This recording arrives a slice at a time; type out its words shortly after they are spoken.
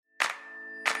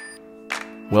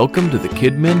Welcome to the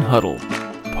Kidmin Huddle,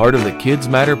 part of the Kids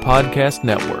Matter Podcast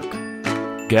Network.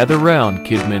 Gather round,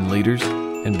 Kidmin leaders,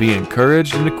 and be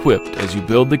encouraged and equipped as you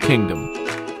build the kingdom.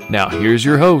 Now here's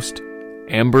your host,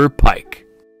 Amber Pike.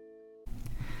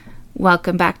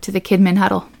 Welcome back to the Kidmin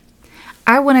Huddle.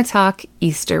 I want to talk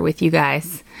Easter with you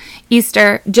guys.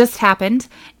 Easter just happened,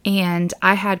 and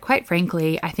I had, quite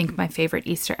frankly, I think my favorite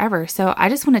Easter ever. So I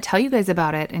just want to tell you guys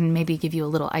about it and maybe give you a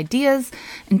little ideas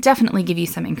and definitely give you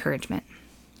some encouragement.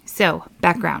 So,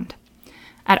 background.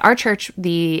 At our church,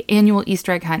 the annual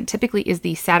Easter egg hunt typically is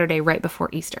the Saturday right before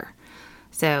Easter.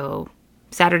 So,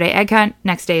 Saturday egg hunt,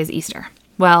 next day is Easter.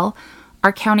 Well,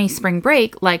 our county spring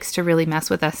break likes to really mess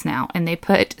with us now, and they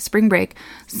put spring break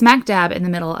smack dab in the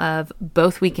middle of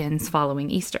both weekends following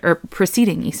Easter, or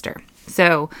preceding Easter.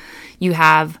 So, you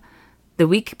have the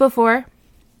week before,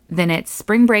 then it's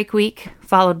spring break week,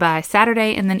 followed by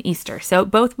Saturday and then Easter. So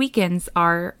both weekends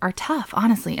are tough,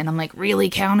 honestly. And I'm like, really,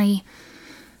 county?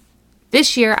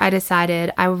 This year I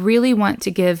decided I really want to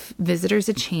give visitors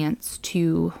a chance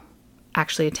to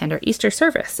actually attend our Easter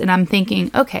service. And I'm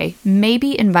thinking, okay,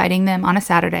 maybe inviting them on a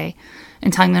Saturday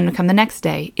and telling them to come the next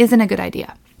day isn't a good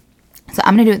idea. So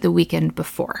I'm going to do it the weekend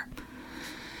before.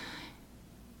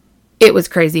 It was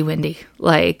crazy windy,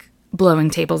 like blowing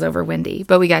tables over windy,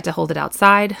 but we got to hold it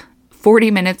outside 40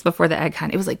 minutes before the egg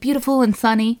hunt. It was like beautiful and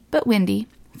sunny, but windy.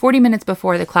 40 minutes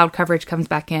before the cloud coverage comes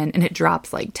back in and it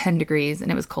drops like 10 degrees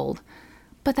and it was cold,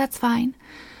 but that's fine.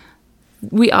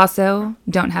 We also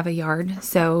don't have a yard,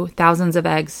 so thousands of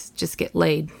eggs just get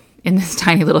laid in this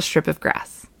tiny little strip of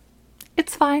grass.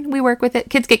 It's fine. We work with it.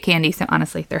 Kids get candy, so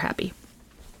honestly, they're happy.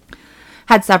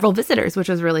 Had several visitors, which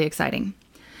was really exciting.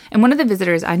 And one of the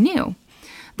visitors I knew,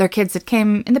 their kids had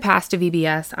came in the past to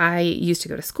VBS. I used to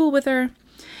go to school with her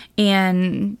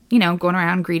and, going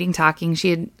around greeting, talking. She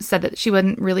had said that she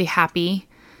wasn't really happy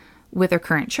with her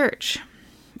current church.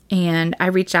 And I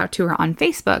reached out to her on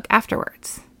Facebook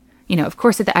afterwards. Of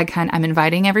course, at the egg hunt, I'm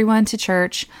inviting everyone to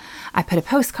church. I put a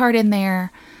postcard in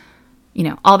there,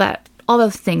 all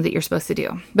those things that you're supposed to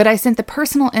do. But I sent the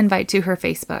personal invite to her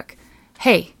Facebook.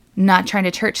 Hey, not trying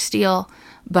to church steal,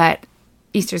 but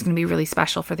Easter's going to be really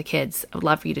special for the kids. I would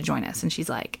love for you to join us. And she's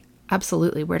like,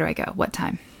 absolutely. Where do I go? What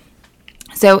time?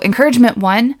 So encouragement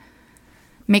 1,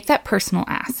 make that personal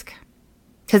ask.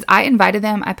 Because I invited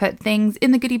them. I put things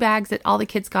in the goodie bags that all the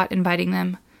kids got inviting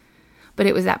them. But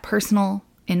it was that personal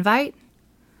invite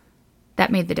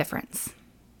that made the difference.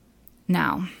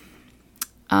 Now,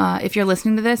 if you're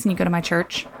listening to this and you go to my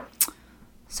church,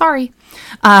 sorry.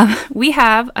 We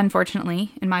have,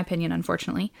 unfortunately, in my opinion,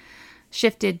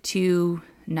 shifted to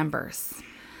numbers.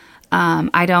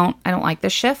 I don't like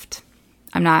this shift.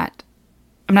 I'm not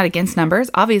against numbers.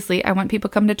 Obviously, I want people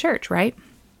to come to church, right?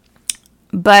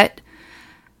 But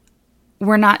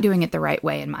we're not doing it the right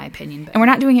way, in my opinion. And we're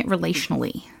not doing it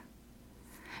relationally.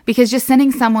 Because just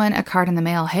sending someone a card in the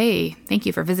mail, hey, thank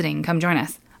you for visiting, come join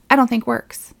us, I don't think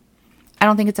works. I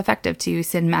don't think it's effective to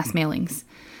send mass mailings,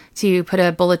 to put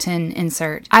a bulletin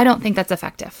insert. I don't think that's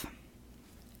effective.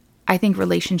 I think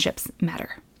relationships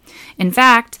matter. In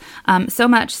fact, so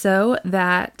much so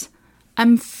that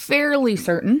I'm fairly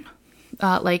certain,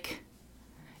 like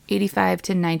 85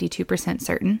 to 92%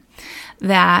 certain,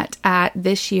 that at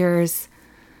this year's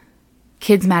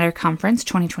Kids Matter Conference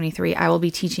 2023, I will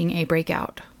be teaching a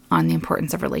breakout on the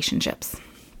importance of relationships.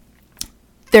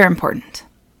 They're important.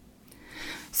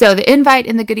 So the invite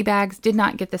in the goodie bags did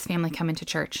not get this family come into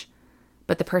church,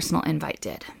 but the personal invite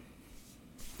did.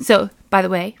 So, by the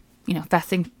way,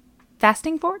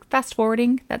 fast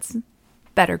forwarding, that's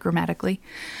better grammatically.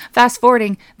 Fast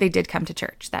forwarding, they did come to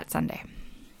church that Sunday.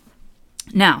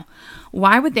 Now,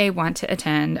 why would they want to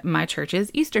attend my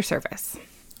church's Easter service?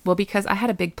 Well, because I had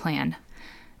a big plan,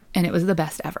 and it was the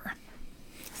best ever.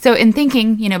 So in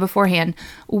thinking, beforehand,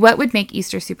 what would make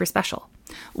Easter super special?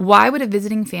 Why would a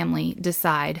visiting family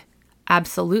decide,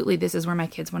 absolutely, this is where my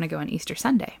kids want to go on Easter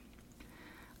Sunday?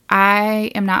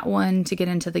 I am not one to get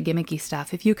into the gimmicky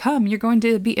stuff. If you come, you're going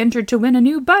to be entered to win a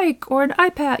new bike or an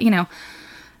iPad.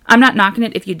 I'm not knocking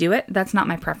it if you do it. That's not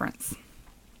my preference.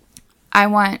 I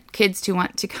want kids to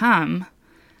want to come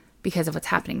because of what's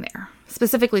happening there,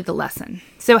 specifically the lesson.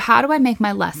 So how do I make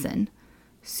my lesson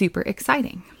super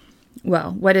exciting?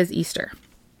 Well, what is Easter?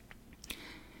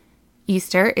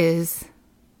 Easter is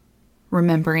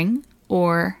remembering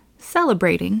or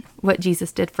celebrating what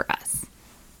Jesus did for us.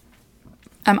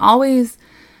 I'm always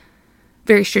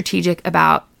very strategic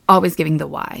about always giving the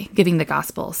why, giving the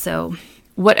gospel. So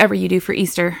whatever you do for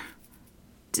Easter,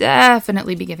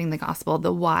 definitely be giving the gospel,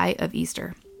 the why of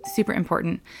Easter. Super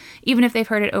important, even if they've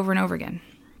heard it over and over again.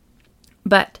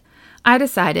 But I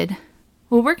decided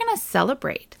Well, we're going to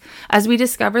celebrate. As we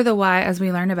discover the why, as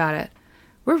we learn about it,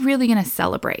 we're really going to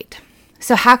celebrate.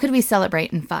 So how could we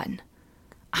celebrate in fun?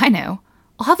 I know.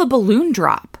 I'll have a balloon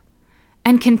drop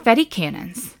and confetti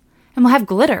cannons, and we'll have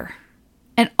glitter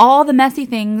and all the messy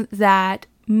things that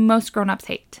most grown-ups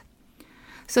hate.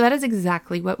 So that is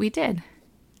exactly what we did.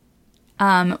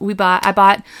 I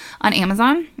bought on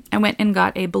Amazon. I went and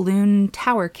got a balloon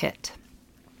tower kit.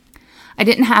 I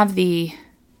didn't have the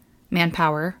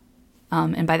manpower,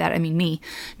 and by that I mean me,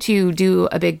 to do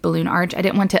a big balloon arch. I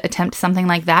didn't want to attempt something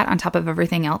like that on top of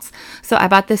everything else. So I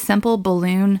bought this simple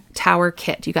balloon tower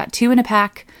kit. You got 2 in a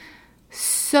pack.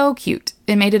 So cute.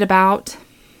 It made it about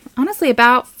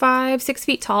 5-6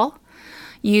 feet tall.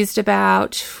 Used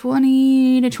about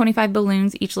 20 to 25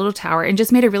 balloons each little tower and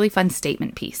just made a really fun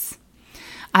statement piece.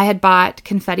 I had bought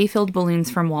confetti-filled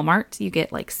balloons from Walmart. You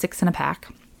get like 6 in a pack.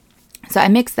 So I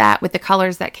mixed that with the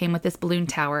colors that came with this balloon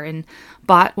tower and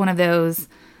bought one of those.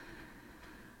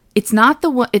 It's not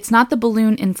the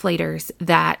balloon inflators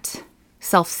that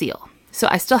self-seal. So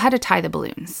I still had to tie the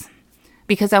balloons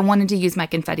because I wanted to use my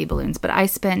confetti balloons. But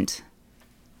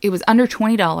it was under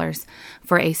 $20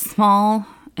 for a small,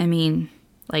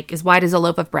 like as wide as a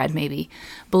loaf of bread maybe,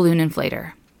 balloon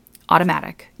inflator.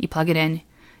 Automatic. You plug it in,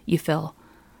 you fill.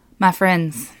 My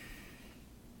friends,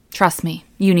 trust me,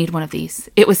 you need one of these.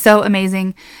 It was so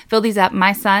amazing. Fill these up.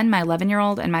 My son, my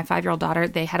 11-year-old, and my 5-year-old daughter,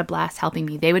 they had a blast helping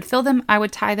me. They would fill them. I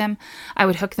would tie them. I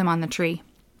would hook them on the tree.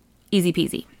 Easy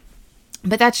peasy.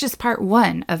 But that's just part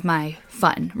one of my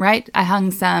fun, right? I hung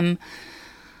some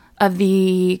of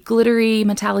the glittery,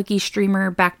 metallic-y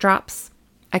streamer backdrops.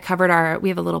 We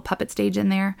have a little puppet stage in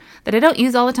there that I don't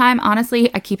use all the time.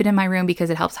 Honestly, I keep it in my room because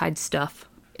it helps hide stuff.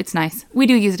 It's nice. We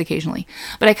do use it occasionally.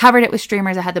 But I covered it with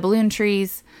streamers. I had the balloon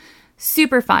trees.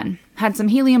 Super fun. Had some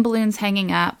helium balloons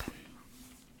hanging up.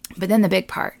 But then the big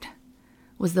part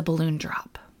was the balloon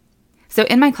drop. So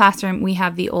in my classroom, we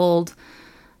have the old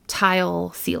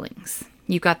tile ceilings.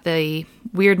 You've got the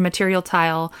weird material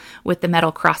tile with the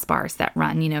metal crossbars that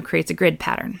run, creates a grid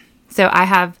pattern. So I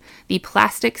have the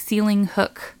plastic ceiling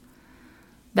hook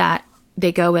that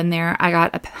they go in there. I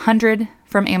got 100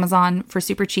 from Amazon for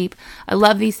super cheap. I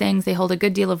love these things. They hold a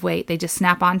good deal of weight. They just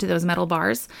snap onto those metal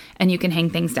bars and you can hang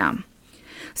things down.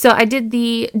 So I did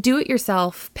the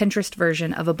do-it-yourself Pinterest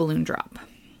version of a balloon drop.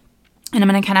 And I'm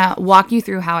going to kind of walk you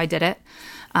through how I did it.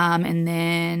 And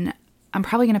then I'm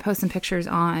probably going to post some pictures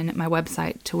on my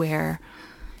website to where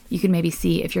you can maybe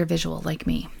see if you're visual like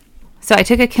me. So I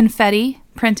took a confetti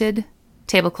printed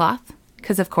tablecloth,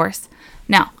 because of course.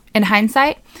 Now, in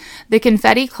hindsight, the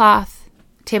confetti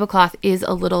tablecloth is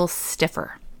a little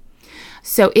stiffer.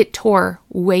 So it tore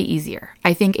way easier.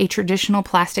 I think a traditional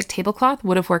plastic tablecloth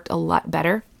would have worked a lot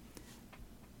better,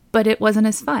 but it wasn't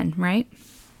as fun, right?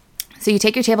 So you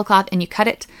take your tablecloth and you cut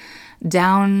it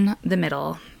down the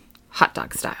middle, hot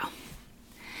dog style.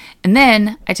 And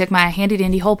then I took my handy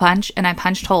dandy hole punch and I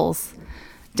punched holes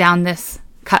down this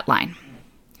cut line.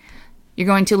 You're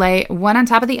going to lay one on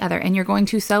top of the other and you're going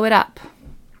to sew it up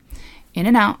in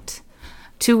and out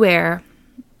to where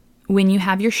when you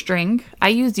have your string, I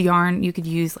used yarn, you could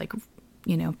use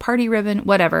party ribbon,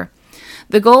 whatever.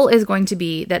 The goal is going to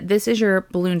be that this is your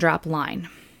balloon drop line.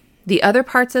 The other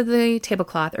parts of the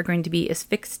tablecloth are going to be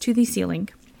affixed to the ceiling.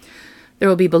 There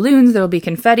will be balloons, there will be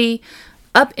confetti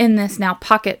up in this now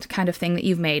pocket kind of thing that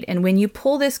you've made. And when you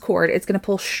pull this cord, it's going to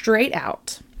pull straight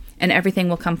out and everything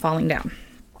will come falling down.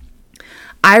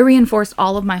 I reinforced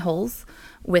all of my holes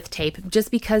with tape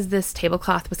just because this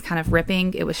tablecloth was kind of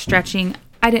ripping. It was stretching.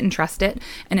 I didn't trust it,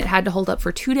 and it had to hold up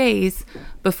for 2 days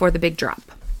before the big drop.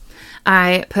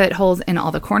 I put holes in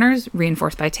all the corners,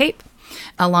 reinforced by tape.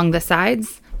 Along the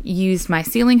sides, used my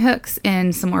ceiling hooks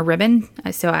and some more ribbon.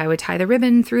 So I would tie the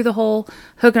ribbon through the hole,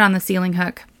 hook it on the ceiling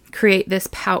hook, create this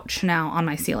pouch now on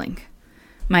my ceiling.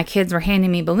 My kids were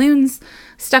handing me balloons,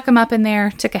 stuck them up in there,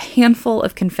 took a handful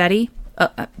of confetti,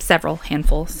 several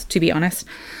handfuls to be honest,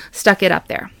 stuck it up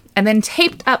there, and then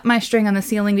taped up my string on the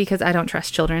ceiling because I don't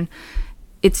trust children.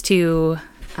 It's too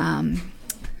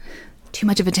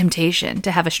much of a temptation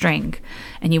to have a string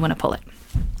and you want to pull it.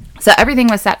 So everything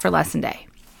was set for lesson day.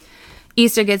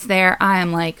 Easter gets there. I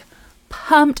am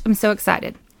pumped. I'm so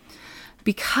excited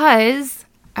because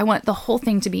I want the whole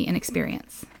thing to be an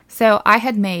experience. So I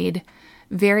had made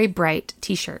very bright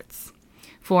t-shirts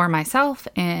for myself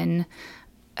and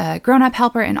a grown-up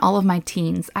helper and all of my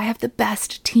teens. I have the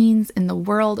best teens in the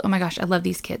world. Oh my gosh, I love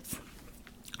these kids.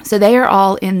 So they are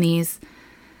all in these.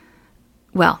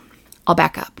 Well, I'll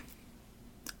back up.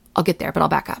 I'll get there, but I'll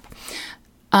back up.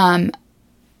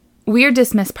 We are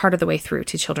dismissed part of the way through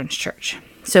to children's church.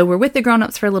 So we're with the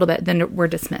grown-ups for a little bit, then we're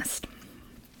dismissed.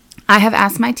 I have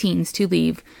asked my teens to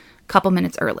leave a couple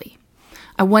minutes early.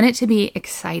 I want it to be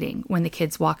exciting when the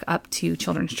kids walk up to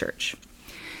children's church.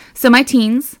 So my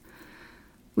teens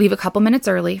leave a couple minutes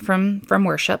early from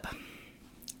worship,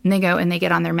 and they go and they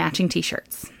get on their matching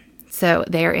t-shirts. So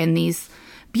they're in these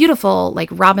beautiful, like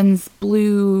robin's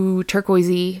blue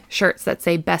turquoisey shirts that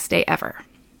say best day ever.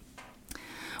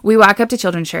 We walk up to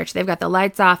children's church. They've got the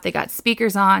lights off. They got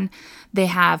speakers on. They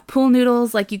have pool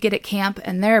noodles like you get at camp,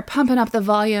 and they're pumping up the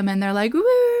volume, and they're like, woo,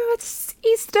 it's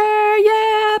Easter.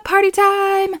 Yeah, party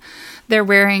time. They're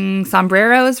wearing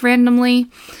sombreros randomly.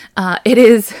 It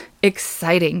is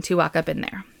exciting to walk up in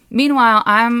there. Meanwhile,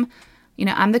 I'm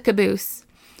the caboose,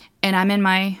 and I'm in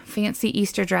my fancy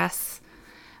Easter dress,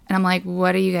 and I'm like,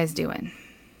 what are you guys doing?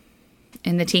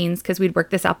 And the teens, because we'd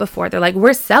worked this out before, they're like,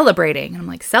 we're celebrating. And I'm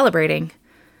like, celebrating?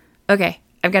 Okay,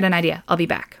 I've got an idea. I'll be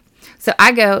back. So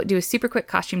I go do a super quick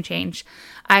costume change.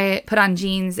 I put on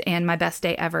jeans and my best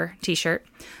day ever t-shirt,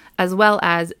 as well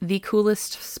as the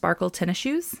coolest sparkle tennis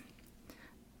shoes,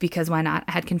 because why not?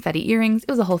 I had confetti earrings.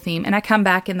 It was a whole theme. And I come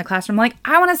back in the classroom like,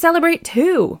 I want to celebrate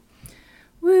too.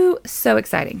 Woo, so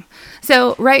exciting.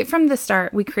 So right from the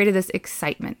start, we created this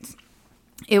excitement.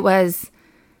 It was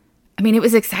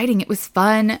exciting. It was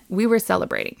fun. We were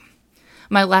celebrating.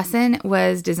 My lesson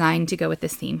was designed to go with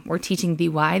this theme. We're teaching the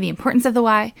why, the importance of the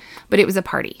why, but it was a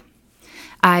party.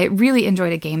 I really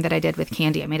enjoyed a game that I did with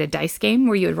candy. I made a dice game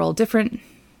where you would roll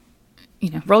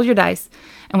roll your dice,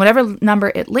 and whatever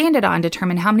number it landed on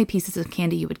determined how many pieces of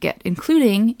candy you would get,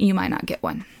 including you might not get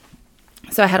one.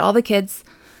 So I had all the kids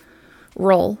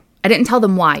roll. I didn't tell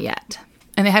them why yet,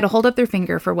 and they had to hold up their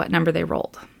finger for what number they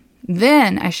rolled.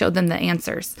 Then I showed them the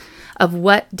answers of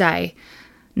what die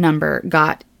number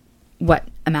got what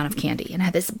amount of candy, and I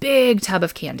had this big tub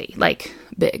of candy, like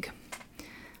big.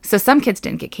 So some kids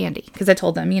didn't get candy because I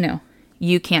told them,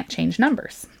 you can't change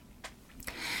numbers.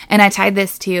 And I tied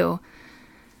this to,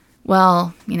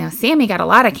 well, Sammy got a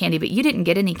lot of candy, but you didn't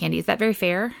get any candy. Is that very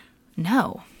fair?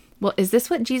 No. Well, is this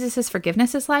what Jesus'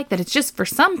 forgiveness is like? That it's just for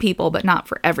some people, but not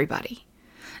for everybody.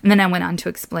 And then I went on to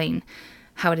explain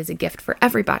how it is a gift for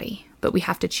everybody, but we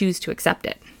have to choose to accept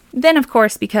it. Then, of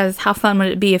course, because how fun would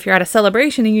it be if you're at a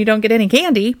celebration and you don't get any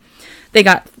candy? They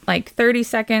got like 30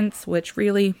 seconds, which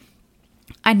really,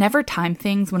 I never time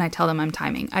things when I tell them I'm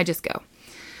timing. I just go.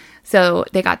 So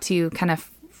they got to kind of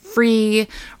free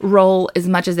roll as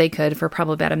much as they could for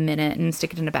probably about a minute and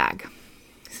stick it in a bag.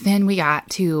 So then we got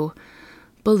to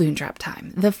balloon drop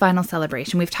time, the final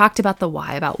celebration. We've talked about the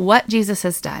why, about what Jesus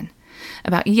has done.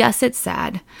 About, yes, it's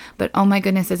sad, but oh my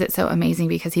goodness, is it so amazing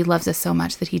because he loves us so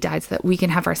much that he died so that we can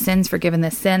have our sins forgiven.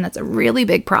 This sin, that's a really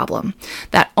big problem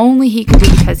that only he can do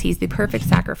because he's the perfect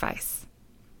sacrifice.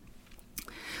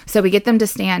 So we get them to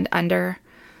stand under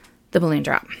the balloon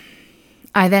drop.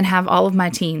 I then have all of my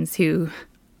teens who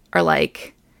are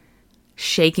like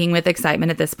shaking with excitement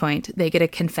at this point. They get a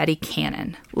confetti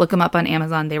cannon. Look them up on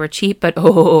Amazon. They were cheap, but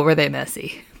oh, were they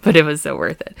messy. But it was so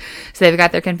worth it. So they've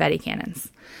got their confetti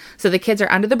cannons. So the kids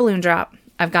are under the balloon drop.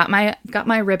 I've got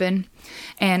my ribbon,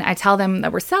 and I tell them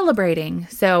that we're celebrating.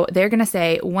 So they're going to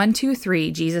say, 1, 2,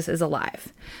 3, Jesus is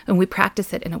alive. And we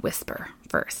practice it in a whisper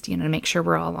first, to make sure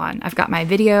we're all on. I've got my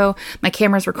video, my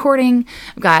camera's recording.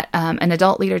 I've got an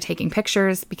adult leader taking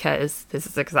pictures because this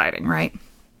is exciting, right?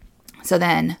 So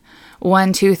then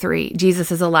 1, 2, 3,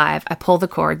 Jesus is alive. I pull the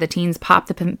cord. The teens pop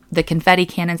the confetti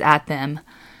cannons at them.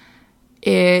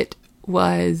 It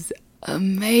was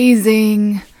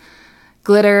amazing.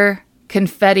 Glitter,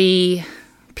 confetti,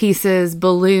 pieces,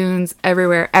 balloons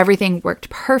everywhere. Everything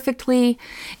worked perfectly.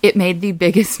 It made the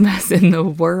biggest mess in the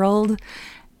world,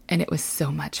 and it was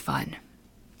so much fun.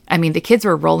 I mean, the kids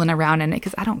were rolling around in it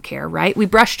because I don't care, right? We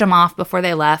brushed them off before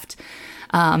they left.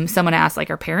 Someone asked,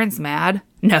 are parents mad?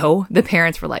 No, the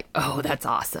parents were like, oh, that's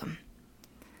awesome.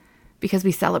 Because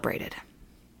we celebrated.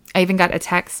 I even got a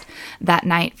text that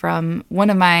night from one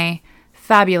of my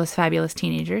fabulous, fabulous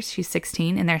teenagers. She's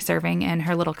 16 and they're serving, and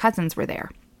her little cousins were there.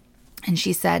 And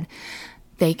she said,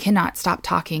 they cannot stop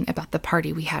talking about the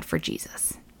party we had for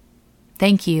Jesus.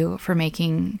 Thank you for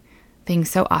making things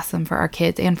so awesome for our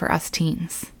kids and for us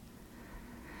teens.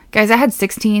 Guys, I had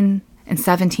 16 and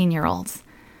 17-year-olds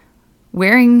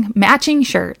wearing matching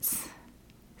shirts,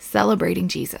 celebrating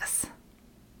Jesus.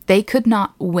 They could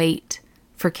not wait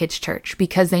for kids' church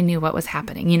because they knew what was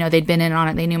happening. They'd been in on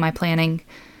it. They knew my planning.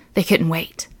 They couldn't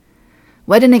wait.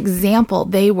 What an example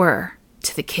they were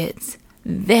to the kids.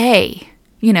 They,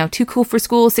 too cool for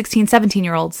school, 16,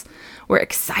 17-year-olds, were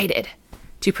excited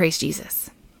to praise Jesus.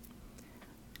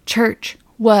 Church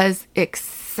was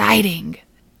exciting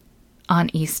on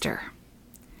Easter.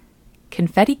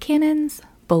 Confetti cannons,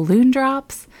 balloon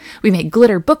drops. We made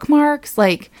glitter bookmarks.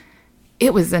 Like,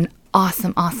 it was an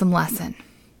awesome, awesome lesson.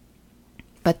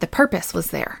 But the purpose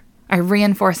was there. I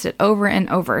reinforced it over and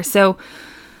over. So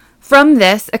from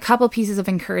this, a couple pieces of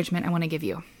encouragement I want to give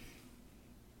you.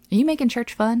 Are you making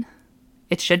church fun?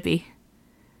 It should be.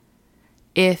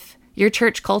 If your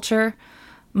church culture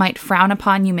might frown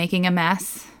upon you making a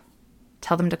mess,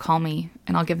 tell them to call me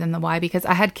and I'll give them the why, because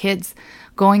I had kids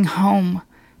going home,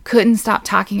 couldn't stop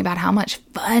talking about how much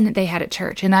fun they had at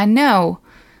church. And I know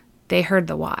they heard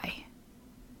the why,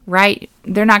 right?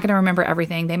 They're not going to remember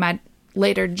everything. They might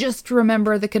later just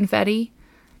remember the confetti,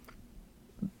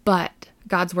 but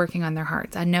God's working on their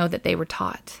hearts. I know that they were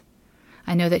taught.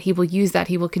 I know that He will use that.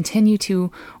 He will continue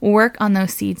to work on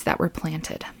those seeds that were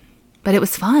planted. But it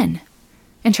was fun.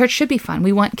 And church should be fun.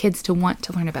 We want kids to want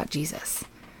to learn about Jesus.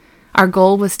 Our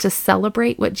goal was to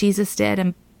celebrate what Jesus did,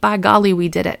 and by golly, we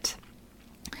did it.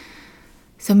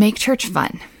 So make church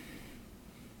fun.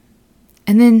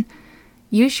 And then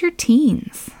use your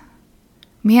teens.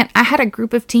 Man, I had a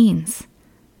group of teens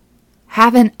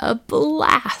having a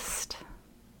blast.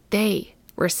 They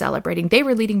were celebrating. They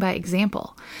were leading by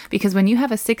example. Because when you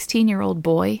have a 16-year-old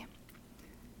boy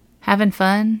having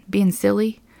fun, being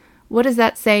silly, what does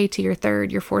that say to your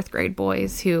third, your fourth grade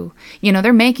boys who,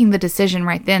 they're making the decision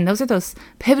right then. Those are those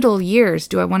pivotal years.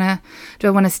 Do I want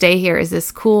to stay here? Is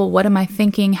this cool? What am I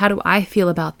thinking? How do I feel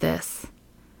about this?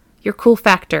 Your cool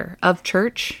factor of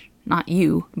church, not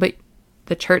you, but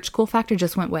the church cool factor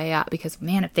just went way up because,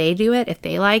 man, if they do it, if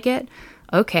they like it,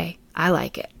 okay, I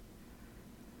like it.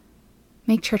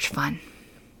 Make church fun.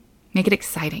 Make it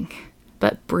exciting.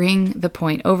 But bring the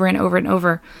point over and over and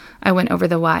over. I went over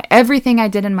the why. Everything I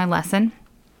did in my lesson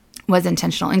was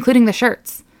intentional, including the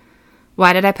shirts.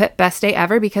 Why did I put best day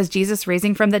ever? Because Jesus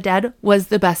raising from the dead was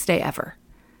the best day ever.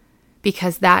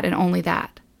 Because that and only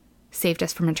that saved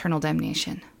us from eternal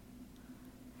damnation.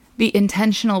 Be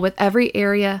intentional with every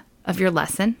area of your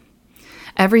lesson.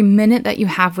 Every minute that you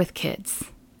have with kids,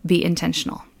 be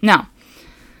intentional. Now,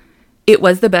 it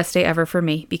was the best day ever for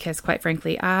me because, quite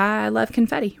frankly, I love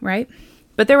confetti, right?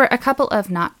 But there were a couple of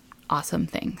not awesome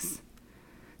things.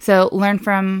 So learn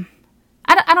from,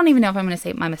 I don't even know if I'm going to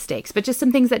say my mistakes, but just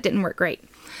some things that didn't work great.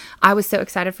 I was so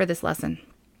excited for this lesson.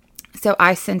 So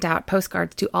I sent out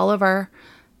postcards to all of our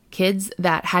kids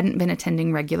that hadn't been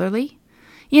attending regularly.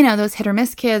 Those hit or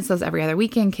miss kids, those every other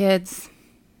weekend kids.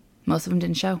 Most of them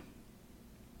didn't show.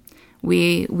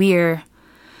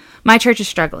 My church is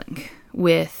struggling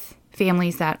with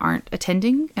families that aren't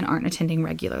attending and aren't attending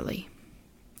regularly.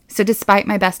 So despite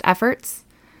my best efforts,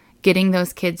 getting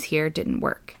those kids here didn't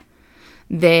work.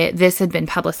 This had been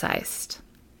publicized.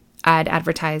 I'd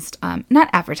advertised, not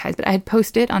advertised, but I had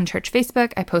posted on church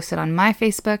Facebook. I posted on my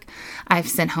Facebook. I've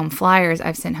sent home flyers.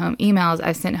 I've sent home emails.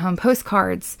 I've sent home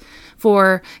postcards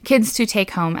for kids to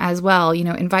take home as well.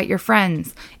 Invite your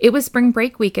friends. It was spring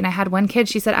break week, and I had one kid.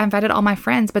 She said, I invited all my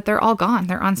friends, but they're all gone.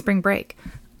 They're on spring break.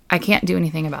 I can't do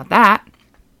anything about that,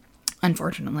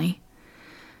 unfortunately.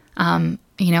 I've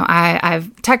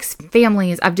texted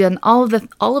families. I've done all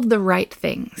of the right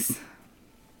things,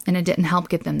 and it didn't help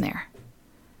get them there.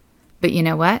 But you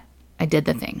know what? I did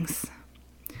the things.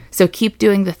 So keep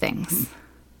doing the things.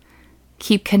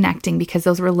 Keep connecting because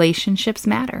those relationships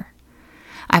matter.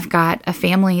 I've got a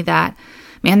family that,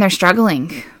 man, they're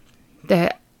struggling.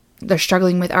 They're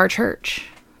struggling with our church,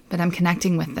 but I'm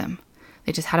connecting with them.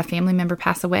 They just had a family member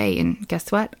pass away, and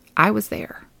guess what? I was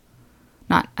there.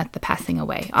 Not at the passing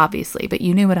away, obviously, but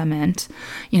you knew what I meant.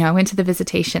 I went to the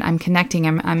visitation. I'm connecting.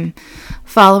 I'm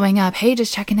following up. Hey,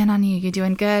 just checking in on you. You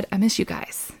doing good? I miss you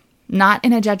guys. Not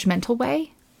in a judgmental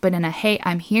way, but in a, hey,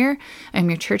 I'm here. I'm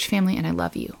your church family, and I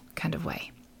love you kind of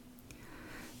way.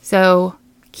 So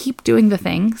keep doing the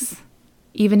things,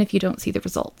 even if you don't see the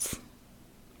results.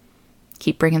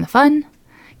 Keep bringing the fun.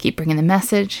 Keep bringing the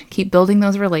message. Keep building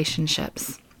those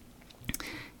relationships,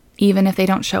 even if they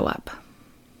don't show up.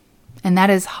 And that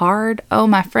is hard. Oh,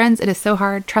 my friends, it is so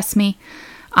hard. Trust me.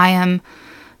 I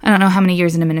don't know how many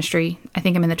years into ministry. I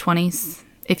think I'm in the 20s.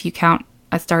 If you count,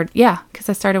 because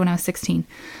I started when I was 15.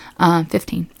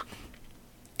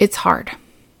 It's hard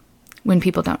when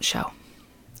people don't show.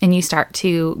 And you start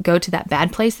to go to that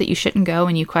bad place that you shouldn't go,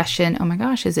 and you question, oh my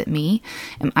gosh, is it me?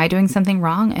 Am I doing something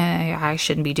wrong? I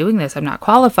shouldn't be doing this. I'm not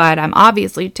qualified. I'm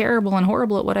obviously terrible and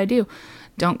horrible at what I do.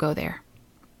 Don't go there.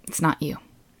 It's not you.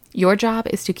 Your job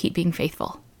is to keep being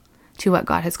faithful to what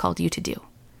God has called you to do.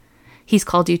 He's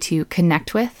called you to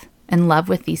connect with and love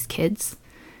with these kids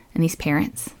and these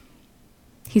parents.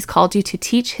 He's called you to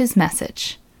teach His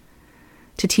message,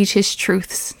 to teach His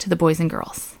truths to the boys and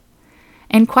girls.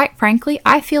 And quite frankly,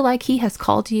 I feel like He has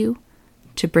called you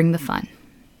to bring the fun.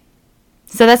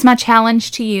 So that's my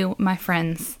challenge to you, my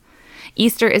friends.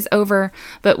 Easter is over,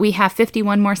 but we have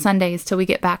 51 more Sundays till we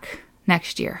get back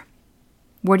next year.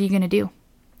 What are you going to do?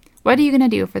 What are you going to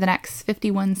do for the next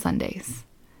 51 Sundays?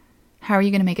 How are you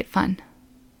going to make it fun?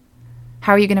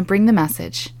 How are you going to bring the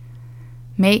message?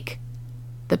 Make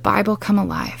the Bible come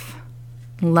alive,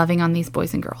 loving on these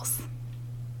boys and girls.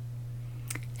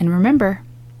 And remember,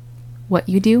 what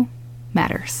you do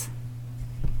matters.